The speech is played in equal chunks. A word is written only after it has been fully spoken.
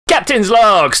Captain's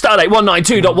log, stardate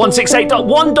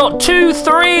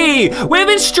 192.168.1.23. We've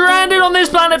been stranded on this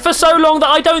planet for so long that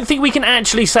I don't think we can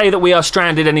actually say that we are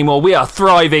stranded anymore. We are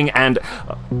thriving and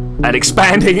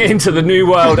expanding into the new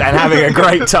world and having a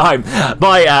great time.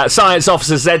 My Science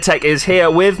Officer ZTech is here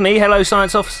with me. Hello,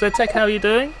 Science Officer ZTech, how are you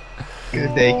doing?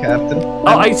 Good day, Captain. Oh,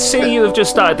 I see you have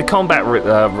just started the combat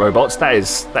robots. That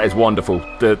is wonderful.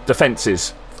 The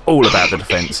defences, all about the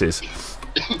defences.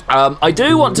 I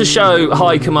do want to show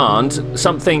High Command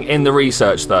something in the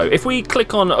research, though. If we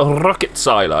click on Rocket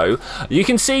Silo, you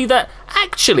can see that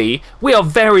actually we are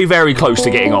very, very close to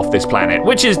getting off this planet,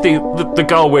 which is the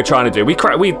goal we're trying to do. We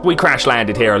crash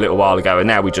landed here a little while ago, and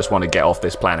now we just want to get off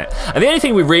this planet. And the only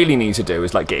thing we really need to do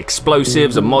is like get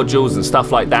explosives and modules and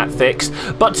stuff like that fixed.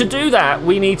 But to do that,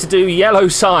 we need to do yellow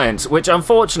science, which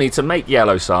unfortunately, to make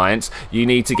yellow science, you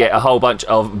need to get a whole bunch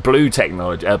of blue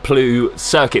technology, blue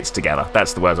circuits together.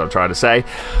 That's the words I'm trying to say.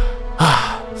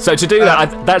 So to do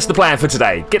that, that's the plan for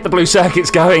today. Get the blue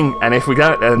circuits going, and if we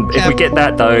get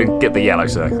that done, get the yellow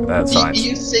circuit science.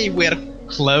 You say we're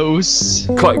close.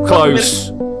 Close.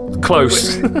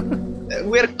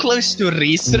 We're close to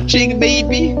researching,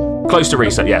 maybe. Close to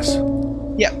research, yes.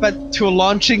 Yeah, but to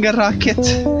launching a rocket,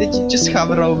 did you just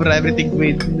cover over everything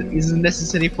is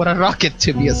necessary for a rocket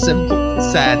to be a simple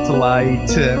satellite,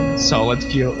 solid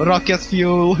fuel, rocket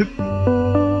fuel?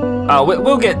 Oh,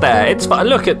 we'll get there. It's fine.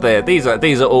 Look at there. These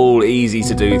are all easy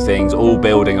to do things, all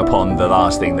building upon the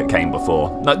last thing that came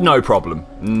before. No problem.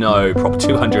 No problem.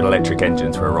 200 electric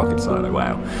engines for a rocket silo.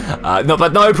 Wow. No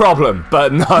problem.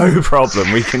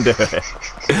 We can do it.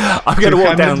 I'm going to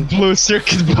walk down. Blue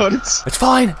circuit boards. It's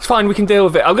fine. We can deal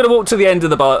with it. I'm going to walk to the end of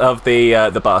the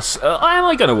bus. Am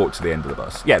I going to walk to the end of the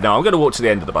bus? Yeah. No, I'm going to walk to the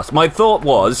end of the bus. My thought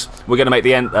was we're going to make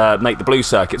the blue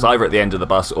circuits either at the end of the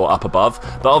bus or up above.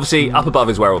 But obviously, up above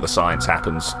is where all the science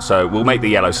happens. So we'll make the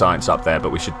yellow science up there, but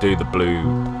we should do the blue.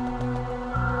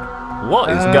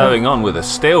 What is going on with the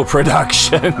steel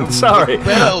production? Sorry,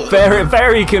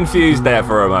 very confused there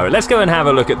for a moment. Let's go and have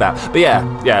a look at that. But yeah,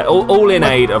 all in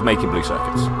aid of making blue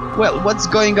circuits. Well, what's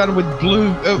going on with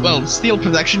blue? Steel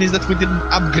production is that we didn't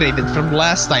upgrade it from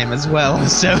last time as well.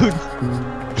 So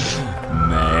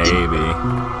maybe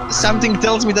something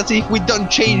tells me that if we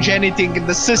don't change anything in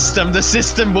the system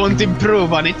won't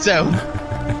improve on its own.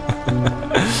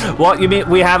 What, you mean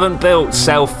we haven't built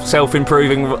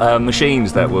self-improving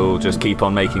machines that will just keep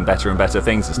on making better and better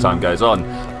things as time goes on?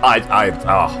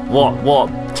 What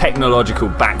technological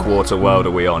backwater world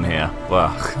are we on here?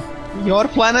 Well, your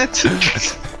planet?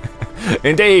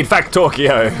 Indeed,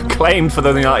 FactTalkio, claimed for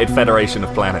the United Federation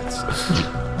of Planets.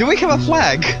 Do we have a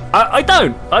flag? I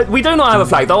don't. We do not have a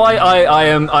flag, though. I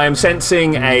am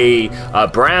sensing a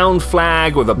brown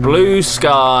flag with a blue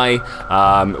sky,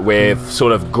 with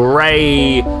sort of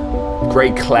grey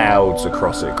clouds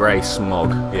across it, grey smog.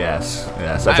 Yes.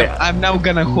 I'm now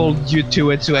gonna hold you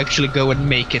to it to actually go and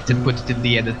make it and put it in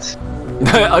the edit.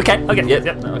 Okay,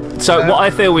 yeah. So what I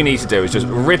feel we need to do is just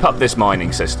rip up this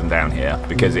mining system down here,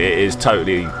 because it's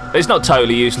not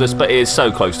totally useless, but it is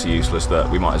so close to useless that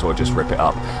we might as well just rip it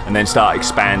up and then start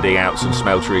expanding out some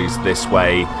smelteries this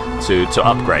way to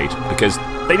upgrade, because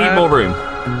they need more room.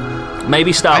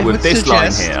 Maybe start with this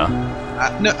line here.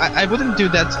 No, I wouldn't do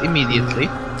that immediately.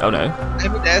 Oh no. I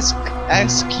would ask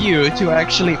you to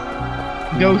actually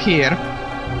go here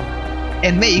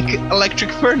and make electric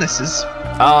furnaces.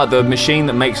 Ah, the machine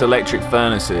that makes electric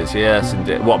furnaces. Yes,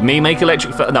 indeed. What, me make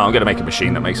electric furnaces? No, I'm going to make a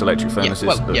machine that makes electric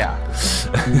furnaces. Yeah,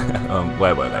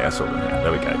 where were they? I saw them here.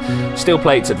 There we go. Steel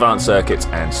plates, advanced circuits,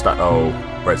 and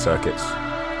red circuits.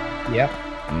 Yep.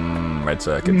 Red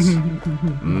circuits.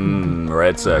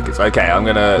 Red circuits. Okay, I'm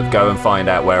going to go and find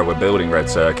out where we're building red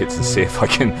circuits and see if I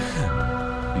can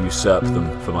usurp them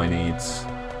for my needs.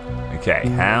 Okay,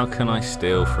 how can I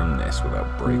steal from this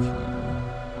without breaking them?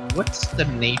 What's the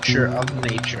nature of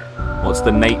nature? What's the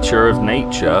nature of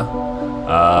nature?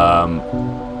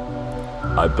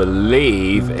 I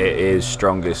believe it is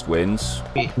strongest winds.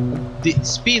 The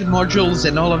speed modules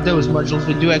and all of those modules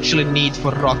we do actually need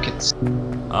for rockets.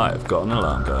 I've got an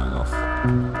alarm going off.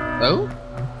 Oh?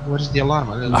 What is the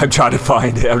alarm? I'm trying to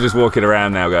find it. I'm just walking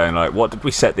around now going like, what did we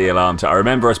set the alarm to? I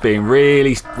remember us being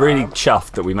really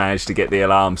chuffed that we managed to get the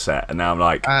alarm set, and now I'm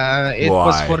like, it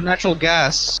was for natural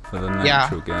gas. For the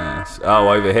natural gas. Oh,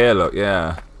 over here, look,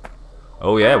 yeah.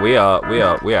 Oh yeah, we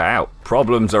are out.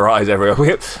 Problems arise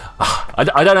everywhere. I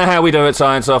don't know how we do it,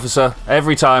 Science Officer.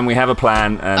 Every time we have a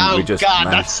plan and we just... Oh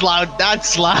god,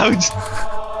 that's loud.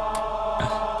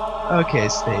 Okay,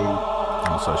 stay.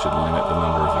 Also, I should limit the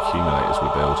number of accumulators we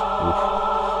build. Oof.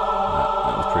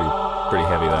 That was pretty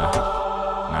heavy there.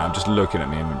 Now I'm just looking at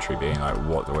my inventory being like,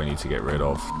 what do I need to get rid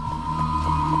of?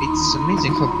 It's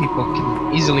amazing how people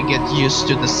can easily get used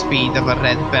to the speed of a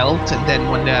red belt, and then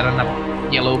when they're on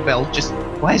a yellow belt, just,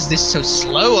 why is this so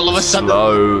slow all of a sudden?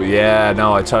 Slow, yeah,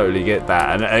 no, I totally get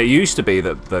that. And it used to be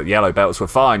that the yellow belts were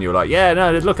fine. You were like, yeah,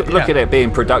 no, look at it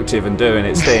being productive and doing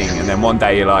its thing. And then one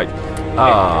day you're like,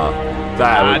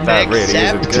 that really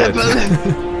isn't good.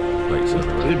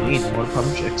 We need more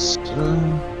objects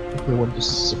if we want to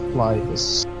supply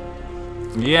this.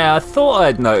 Yeah, I thought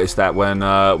I'd noticed that when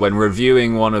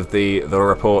reviewing one of the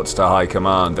reports to High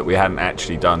Command that we hadn't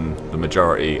actually done the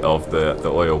majority of the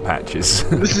oil patches.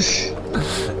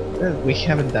 We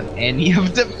haven't done any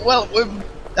of them. Well,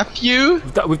 a few.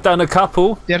 We've done a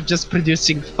couple. They're just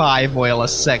producing 5 oil a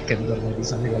second or maybe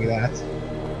something like that.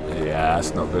 Yeah,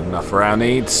 that's not good enough for our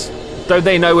needs. Don't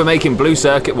they know we're making blue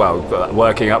circuit? Well,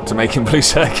 working up to making blue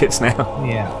circuits now.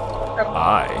 Yeah.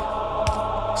 Aye.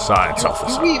 Science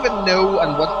officer. Do we even know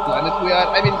on what planet we are?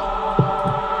 I mean...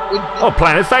 Oh,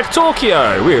 planet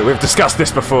FactTalkio! We've discussed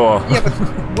this before. Yeah,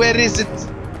 but where is it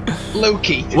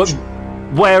located?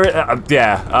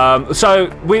 So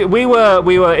we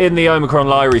were in the Omicron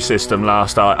Lyri system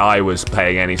last I was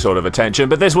paying any sort of attention,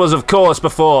 but this was, of course,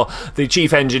 before the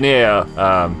chief engineer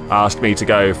asked me to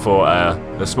go for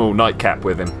a small nightcap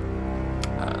with him.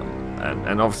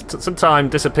 And obviously some time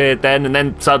disappeared then, and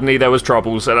then suddenly there was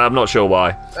troubles, and I'm not sure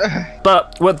why.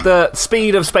 But with the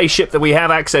speed of spaceship that we have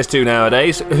access to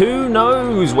nowadays, who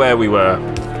knows where we were?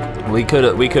 We could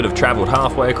have travelled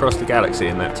halfway across the galaxy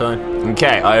in that time.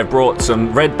 Okay, I have brought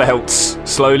some red belts,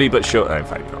 slowly but surely. In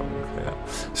fact,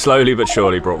 slowly but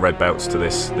surely brought red belts to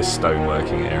this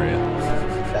stoneworking area.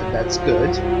 That's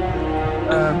good.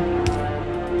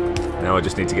 Now I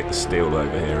just need to get the steel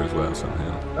over here as well somehow.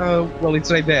 Well,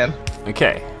 it's right there.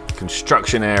 Okay,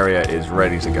 construction area is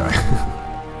ready to go.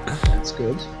 That's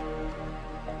good.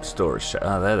 Storage.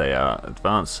 There they are.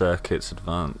 Advanced circuits,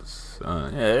 advanced.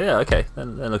 Yeah, okay. They're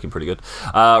looking pretty good.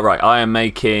 Right, I am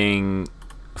making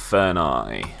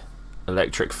Ferni.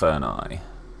 Electric Ferni.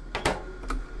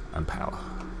 And power.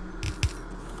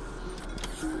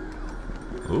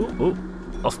 Ooh.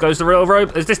 Off goes the real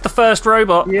robot. Is this the first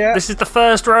robot? Yeah. This is the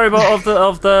first robot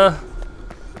of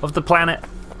the planet.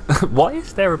 Why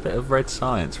is there a bit of red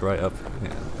science right up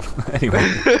here? Anyway.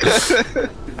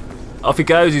 Off he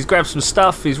goes, he's grabbed some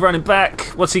stuff, he's running back.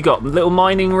 What's he got? Little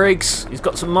mining rigs? He's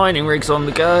got some mining rigs on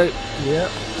the go. Yeah.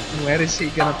 Where is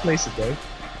he gonna place it though?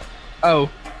 Oh,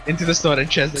 into the storage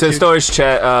chest. To the storage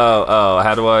chest. Oh,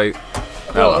 how do I...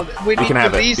 Well, we you can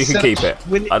have it. You can keep it.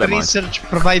 We need I to don't research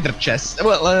provider chest.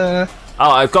 Well, Oh,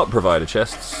 I've got provider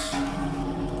chests.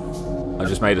 I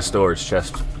just made a storage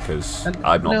chest because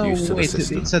I'm not used to the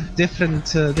system. It's a different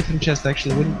chest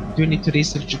actually. We do need to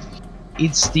research it.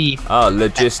 It's the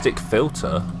logistic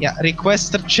filter. Yeah,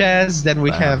 requester chest. Then we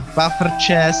have buffer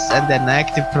chest, and then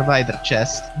active provider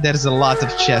chest. There's a lot of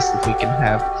chests that we can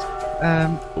have.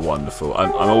 Wonderful.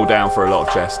 I'm all down for a lot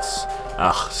of chests.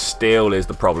 Steel is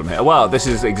the problem here. Well, this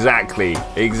is exactly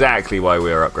why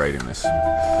we are upgrading this.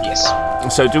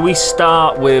 Yes. So do we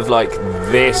start with like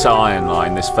this iron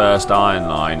line, this first iron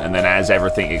line, and then as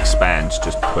everything expands,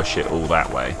 just push it all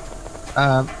that way?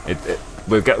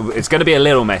 It's going to be a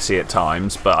little messy at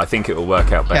times, but I think it will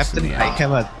work out best in the end. I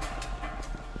have an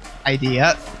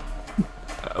idea.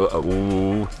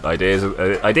 Ideas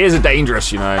are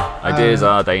dangerous, you know. Ideas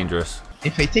are dangerous.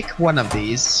 If I take one of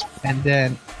these and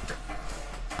then...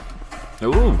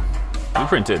 Ooh,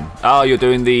 blueprinted. Oh, you're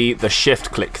doing the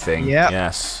shift click thing. Yeah.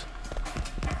 Yes.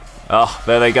 Oh,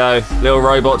 there they go. Little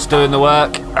robots doing the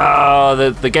work. Oh,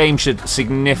 the game should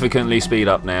significantly speed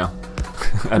up now.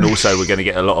 And also we're going to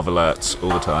get a lot of alerts all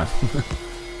the time.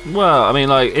 Well, I mean,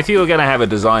 like, if you were going to have a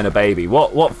designer baby,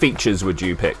 what features would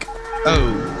you pick?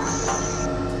 Oh.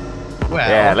 Well.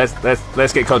 Yeah,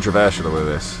 let's get controversial with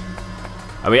this.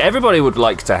 I mean, everybody would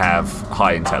like to have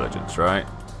high intelligence, right?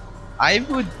 I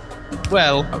would.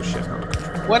 Well. Oh shit!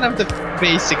 One of the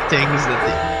basic things that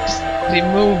they just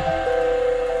remove.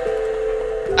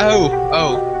 Oh.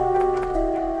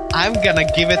 I'm gonna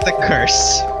give it a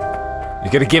curse.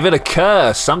 You're gonna give it a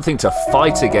curse, something to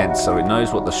fight against, so it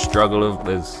knows what the struggle of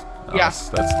is. Oh, yeah.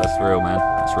 That's real, man.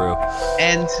 That's real.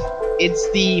 And it's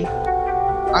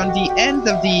on the end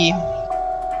of the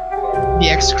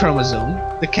X chromosome,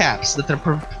 the caps that are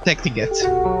protecting it.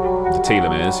 The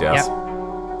telomeres, yes. Yeah.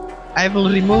 I will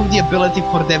remove the ability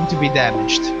for them to be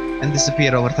damaged and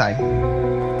disappear over time.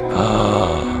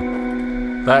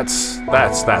 That's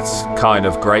kind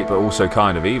of great, but also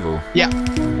kind of evil. Yeah.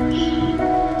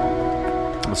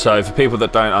 So for people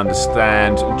that don't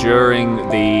understand, during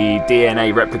the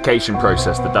DNA replication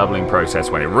process, the doubling process,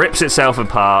 when it rips itself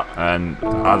apart and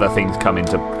other things come in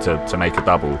to make a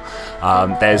double,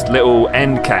 there's little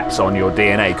end caps on your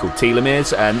DNA called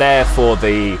telomeres, and they're for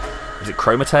the, is it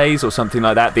chromatase or something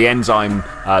like that, the enzyme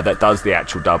that does the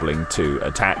actual doubling to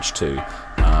attach to.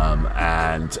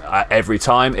 And every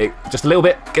time it just a little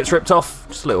bit gets ripped off,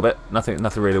 just a little bit, nothing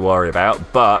really to worry about.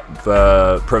 But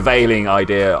the prevailing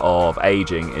idea of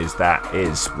aging is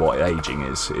what aging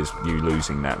is you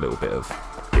losing that little bit of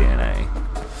DNA.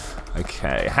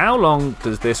 Okay, how long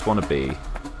does this want to be?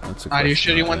 Are you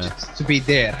sure you want it to be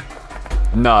there?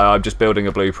 No, I'm just building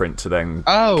a blueprint to then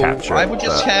capture it. I would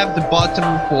just have the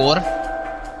bottom 4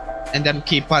 and then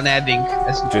keep on adding.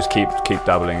 Just keep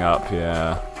doubling up,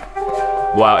 yeah.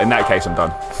 Well, in that case, I'm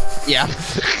done. Yeah.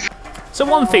 So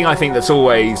one thing I think that's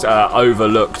always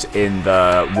overlooked in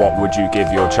the what would you give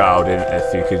your child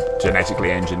if you could genetically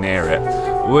engineer it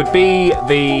would be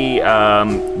the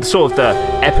sort of the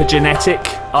epigenetic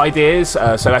ideas.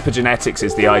 So epigenetics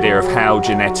is the idea of how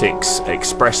genetics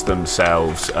express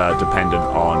themselves dependent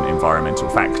on environmental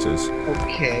factors.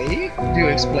 Okay, do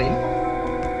explain.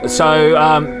 So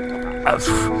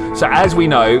as we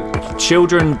know,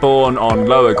 children born on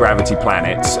lower gravity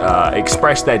planets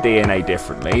express their DNA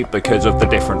differently because of the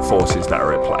different forces that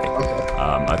are at play.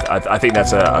 I think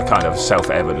that's a kind of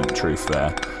self-evident truth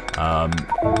there.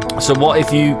 So what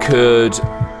if you could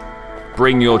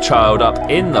bring your child up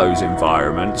in those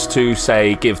environments to,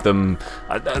 say, give them,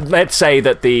 let's say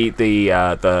that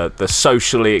the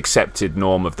socially accepted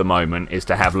norm of the moment is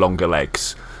to have longer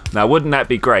legs. Now, wouldn't that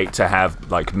be great to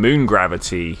have like moon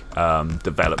gravity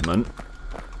development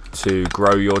to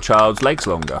grow your child's legs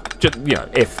longer? Just, you know,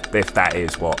 if that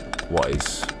is what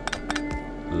is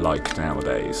like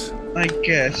nowadays. I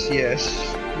guess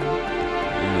yes.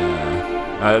 Yeah.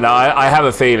 Now, I have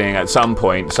a feeling at some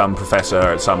point, some professor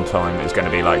at some time is going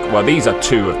to be like, well, these are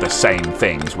two of the same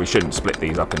things. We shouldn't split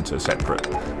these up into separate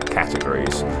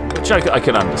categories, which I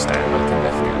can understand. I can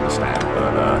definitely understand,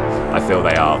 but I feel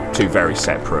they are two very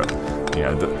separate. You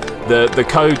know, the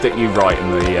code that you write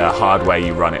and the hardware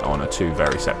you run it on are two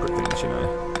very separate things. You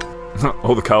know,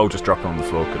 all the coal just dropping on the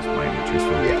floor because my inventory's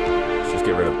full. Yeah. Let's just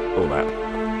get rid of all that.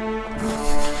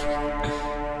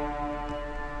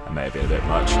 That may have been a bit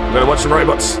much. I'm gonna watch the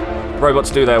robots. Robots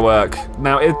do their work.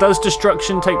 Now, does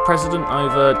destruction take precedent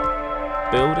over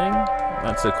building?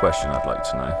 That's a question I'd like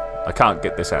to know. I can't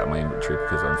get this out of my inventory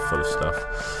because I'm full of stuff.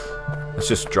 Let's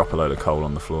just drop a load of coal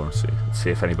on the floor and see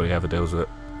if anybody ever deals with it.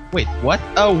 Wait, what?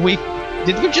 Oh,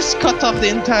 did we just cut off the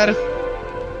entire?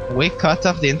 We cut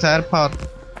off the entire part.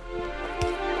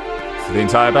 For the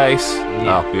entire base?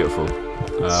 Yeah. Oh, beautiful.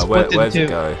 Where's it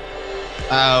go?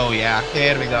 Oh yeah,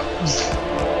 here we go.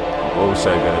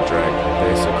 Also going to drag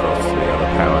this across the other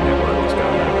power network that's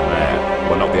going over there.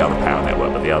 Well, not the other power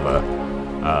network, but the other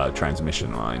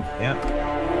transmission line. Yeah.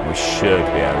 We should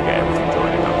be able to get everything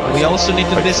joining up. We also need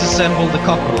to disassemble the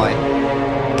copper line.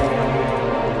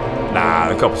 Nah,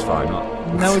 the copper's fine.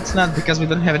 No, it's not, because we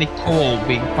don't have any coal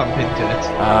being pumped into it.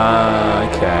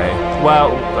 Okay.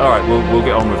 Well, all right. We'll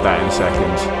get on with that in a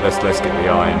second. Let's get the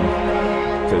iron.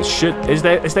 Because is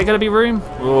there going to be room?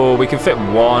 Oh, we can fit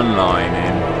one line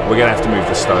in. We're going to have to move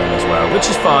the stone as well, which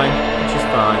is fine. It's just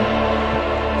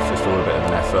all a bit of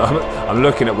an effort. I'm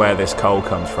looking at where this coal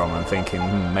comes from and thinking,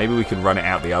 maybe we could run it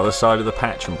out the other side of the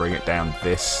patch and bring it down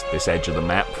this edge of the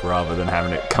map rather than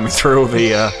having it coming through all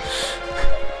the.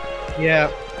 Yeah,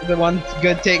 the one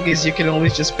good thing is you can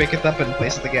always just pick it up and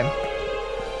place it again.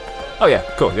 Oh yeah,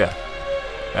 cool, yeah.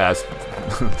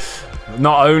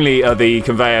 Not only are the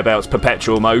conveyor belts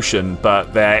perpetual motion,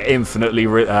 but they're infinitely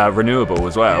renewable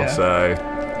as well. Yeah. So,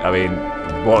 I mean,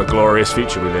 what a glorious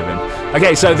future we live in.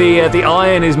 Okay, so the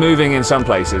iron is moving in some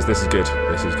places. This is good.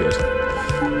 This is good.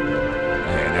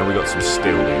 Okay, now we got some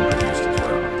steel being produced as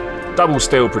well. Double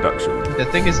steel production. The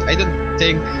thing is, I don't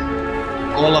think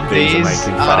all of these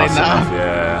are enough.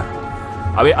 Yeah.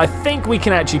 I mean, I think we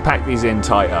can actually pack these in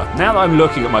tighter. Now that I'm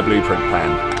looking at my blueprint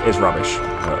plan, it's rubbish.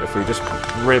 But if we just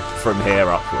rip from here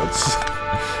upwards,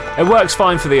 it works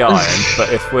fine for the iron.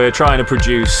 But if we're trying to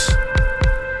produce,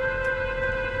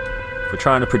 it's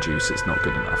not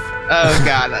good enough. Oh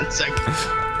god, that's so.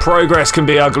 Progress can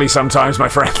be ugly sometimes, my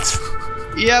friends.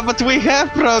 Yeah, but we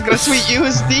have progress. We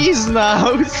use these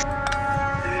now.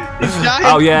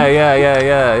 Oh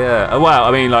yeah. Well,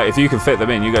 I mean, like, if you can fit them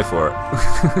in, you go for it.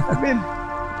 I mean,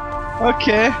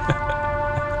 okay.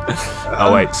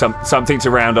 Oh wait, something to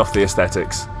round off the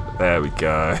aesthetics. There we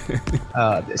go.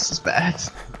 Oh, this is bad.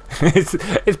 It's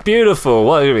beautiful.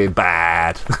 What do you mean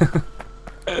bad?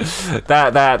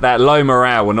 That low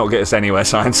morale will not get us anywhere,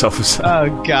 science officer.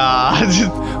 Oh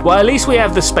God. Well, at least we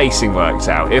have the spacing worked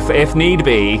out. If need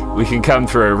be, we can come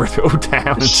through and rip it all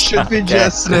down. And Should we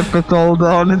just rip it all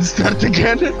down and start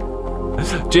again?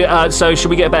 So should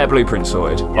we get a better blueprint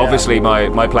sorted? Yeah. Obviously,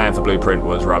 my plan for blueprint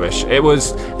was rubbish. It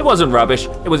wasn't rubbish.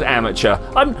 It was amateur.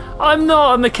 I'm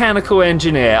not a mechanical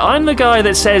engineer. I'm the guy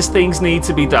that says things need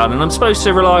to be done, and I'm supposed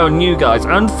to rely on you guys.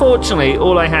 Unfortunately,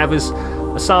 all I have is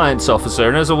a science officer,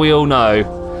 and as we all know,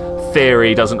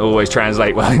 theory doesn't always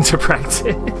translate well into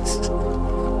practice.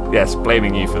 Yes,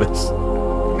 blaming you for this.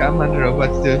 Come on,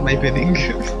 robots, do my bidding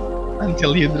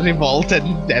until you revolt,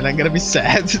 and then I'm gonna be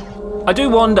sad. I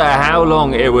do wonder how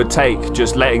long it would take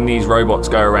just letting these robots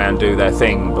go around do their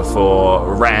thing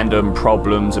before random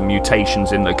problems and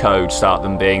mutations in the code start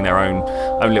them being their own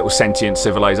little sentient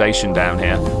civilization down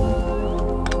here.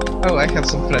 Oh, I have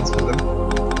some friends with them.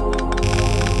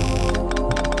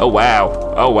 Oh wow!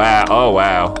 Oh wow! Oh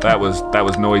wow! That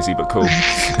was noisy but cool.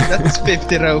 That's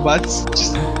 50 robots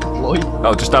just deployed.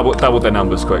 Oh, just double their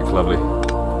numbers quick, lovely.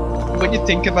 When you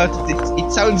think about it,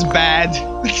 it sounds bad.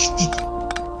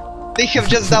 They have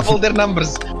just doubled their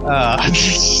numbers.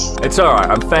 It's alright,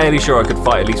 I'm fairly sure I could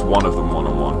fight at least one of them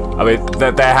one-on-one. I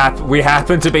mean, we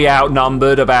happen to be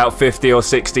outnumbered about 50 or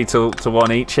 60 to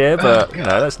 1 each here, but you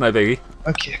know, that's no biggie.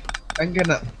 Okay, I'm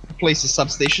gonna place the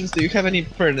substations. Do you have any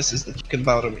furnaces that you can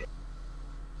borrow me?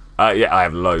 Yeah, I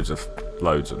have loads of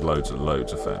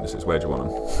furnaces. Where do you want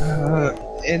them?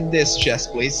 In this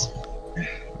chest, please.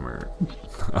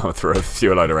 I'll throw a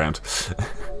fuel load around.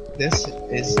 This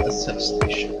is a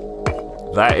substation.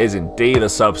 That is indeed a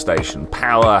substation.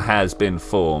 Power has been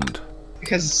formed.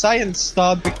 Because science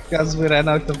stopped because we are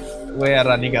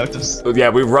running out of. Yeah,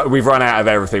 we've run out of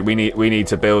everything. We need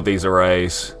to build these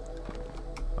arrays.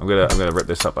 I'm gonna rip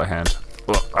this up by hand.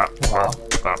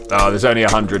 Oh, there's only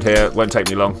 100 here. It won't take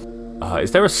me long.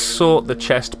 Is there a sort the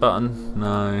chest button?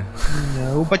 No.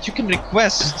 No, but you can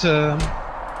request.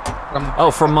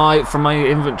 From my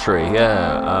inventory.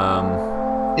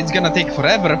 Yeah. It's gonna take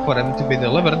forever for them to be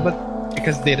delivered, but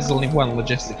because there is only one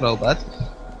logistic robot.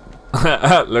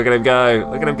 Look at him go!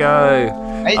 Look at him go!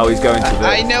 He's going to this.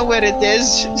 I know where it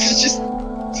is. Just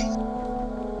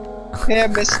here,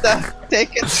 mister,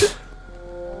 take it.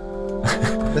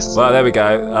 Well, there we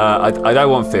go. I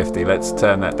don't want 50. Let's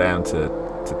turn that down to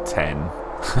 10.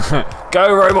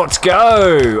 Go, robots,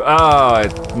 go! Oh,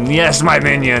 yes, my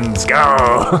minions, go!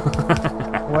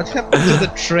 What happened to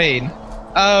the train?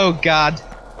 Oh, God.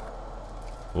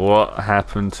 What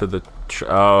happened to the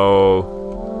Oh.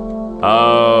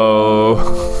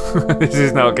 This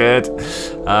is not good.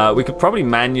 We could probably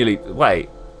manually... Wait,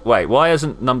 why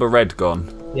hasn't number red gone?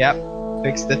 Yep,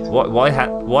 fixed it. Why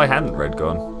hadn't red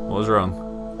gone? What was wrong?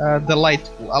 A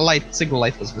signal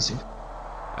light was missing.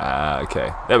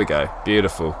 Okay. There we go.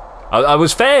 Beautiful. I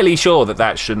was fairly sure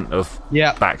that shouldn't have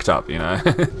backed up, you know.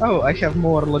 Oh, I have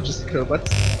more logistic robots.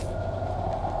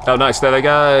 Oh, nice. There they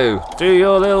go. Do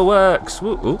your little works.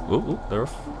 Ooh, ooh, ooh, ooh. They're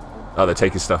off. Oh, they're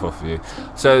taking stuff off of you.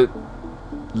 So,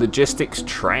 logistics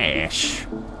trash.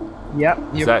 Yep.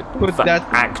 Is that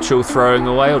actual throwing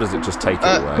away, or does it just take it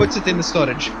away? Puts it in the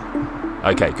storage.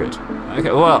 Okay, good. Okay.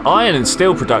 Well, iron and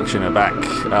steel production are back,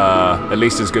 at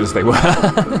least as good as they were.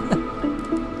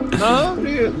 Oh,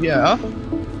 yeah.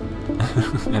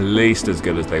 At least as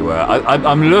good as they were.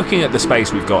 I'm looking at the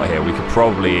space we've got here. We could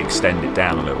probably extend it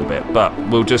down a little bit, but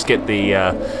we'll just get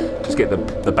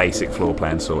the basic floor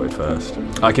plan sorted first.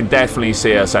 I can definitely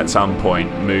see us at some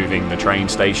point moving the train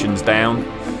stations down.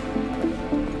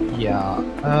 Yeah.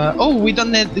 Oh, we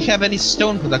don't have any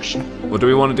stone production. Well, do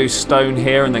we want to do stone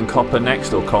here and then copper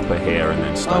next, or copper here and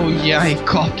then stone? Oh yeah,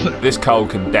 copper. This coal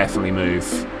can definitely move.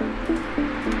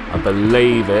 I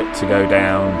believe it to go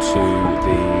down to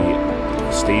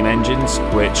the steam engines,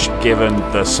 which, given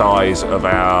the size of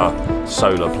our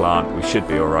solar plant, we should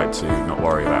be alright to not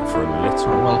worry about for a little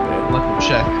bit. Let me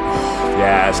check.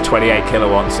 Yeah, it's 28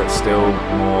 kilowatts, that's still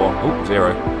more... Oh,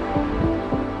 0.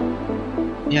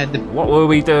 Yeah, what were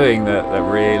we doing that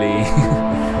really...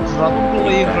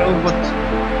 Probably robot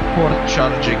port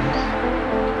charging.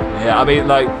 Yeah, I mean,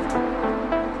 like,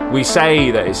 we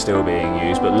say that it's still being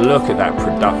used, but look at that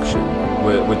production.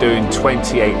 We're doing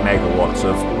 28 megawatts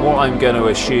of what I'm going to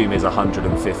assume is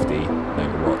 150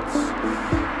 megawatts.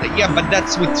 Yeah, but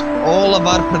that's with all of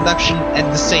our production at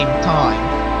the same time.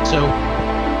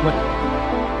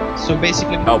 So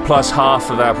basically... Oh, plus half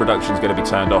of our production is going to be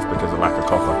turned off because of lack of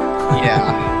copper.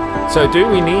 Yeah. So do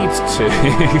we need to...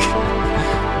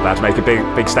 About to make a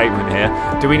big statement here.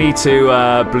 Do we need to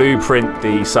blueprint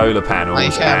the solar panels?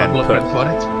 I have a blueprint for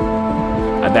it.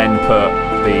 And then put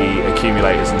the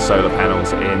accumulators and solar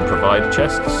panels in provider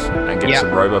chests and get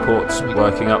some roboports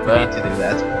working up there? We need to do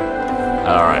that.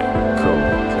 Alright, cool.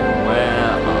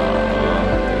 Where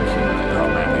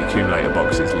are the accumulator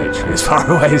box is literally as far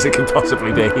away as it can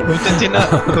possibly be. Put it in a...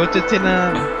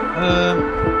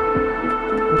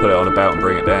 Put it on a belt and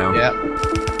bring it down. Yeah.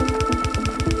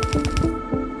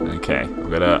 Okay,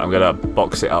 I'm gonna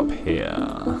box it up here.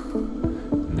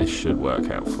 And this should work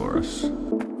out for us.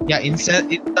 Yeah,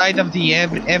 inside of the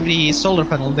every solar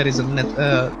panel there is a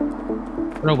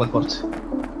robot port.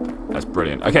 That's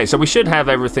brilliant. Okay, so we should have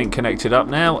everything connected up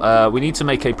now. We need to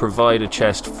make a provider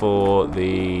chest for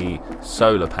the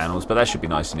solar panels, but that should be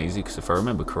nice and easy because if I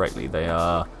remember correctly, they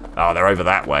are... Oh, they're over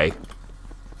that way.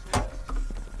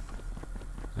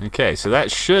 Okay, so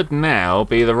that should now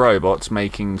be the robots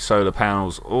making solar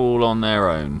panels all on their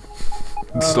own.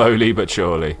 Slowly but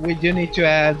surely. We do need to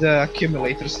add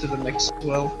accumulators to the mix as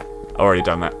well. Already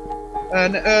done that.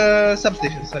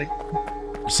 Substations, sorry.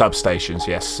 Substations,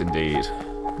 yes, indeed.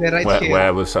 They're right here.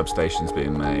 Where were substations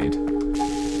being made?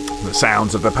 The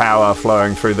sounds of the power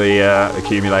flowing through the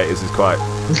accumulators is quite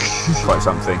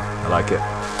something. I like it.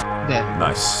 Yeah.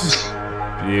 Nice.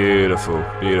 Beautiful,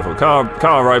 beautiful.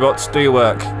 Car robots, do your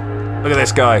work. Look at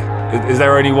this guy. Is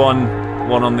there only one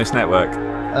on this network?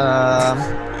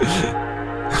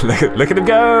 Look at him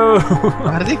go!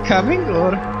 Are they coming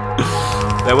or?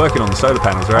 They're working on the solar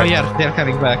panels, right? Oh yeah, they're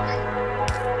coming back.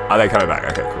 Are they coming back?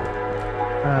 Okay, cool.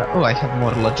 Oh, I have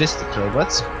more logistic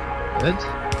robots. Good.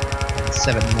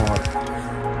 7 more.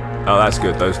 Oh, that's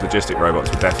good. Those logistic robots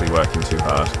were definitely working too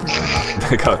hard.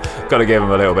 Got to give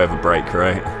them a little bit of a break,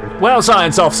 right? Well,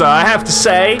 Science Officer, I have to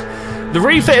say, the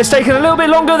refit has taken a little bit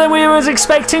longer than we was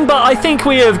expecting, but I think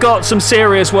we have got some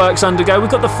serious works undergo.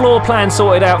 We've got the floor plan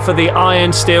sorted out for the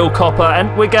iron, steel, copper,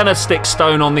 and we're going to stick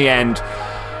stone on the end.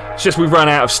 It's just we've run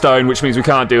out of stone, which means we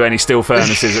can't do any steel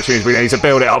furnaces, which means we need to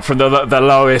build it up from the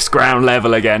lowest ground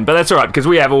level again. But that's all right, because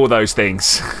we have all those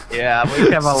things. Yeah,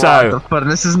 we have a lot of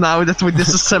furnaces now that we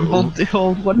disassembled the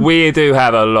old one. We do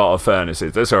have a lot of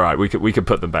furnaces. That's all right. We could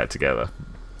put them back together.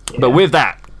 Yeah. But with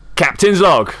that, Captain's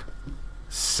Log,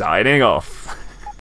 signing off.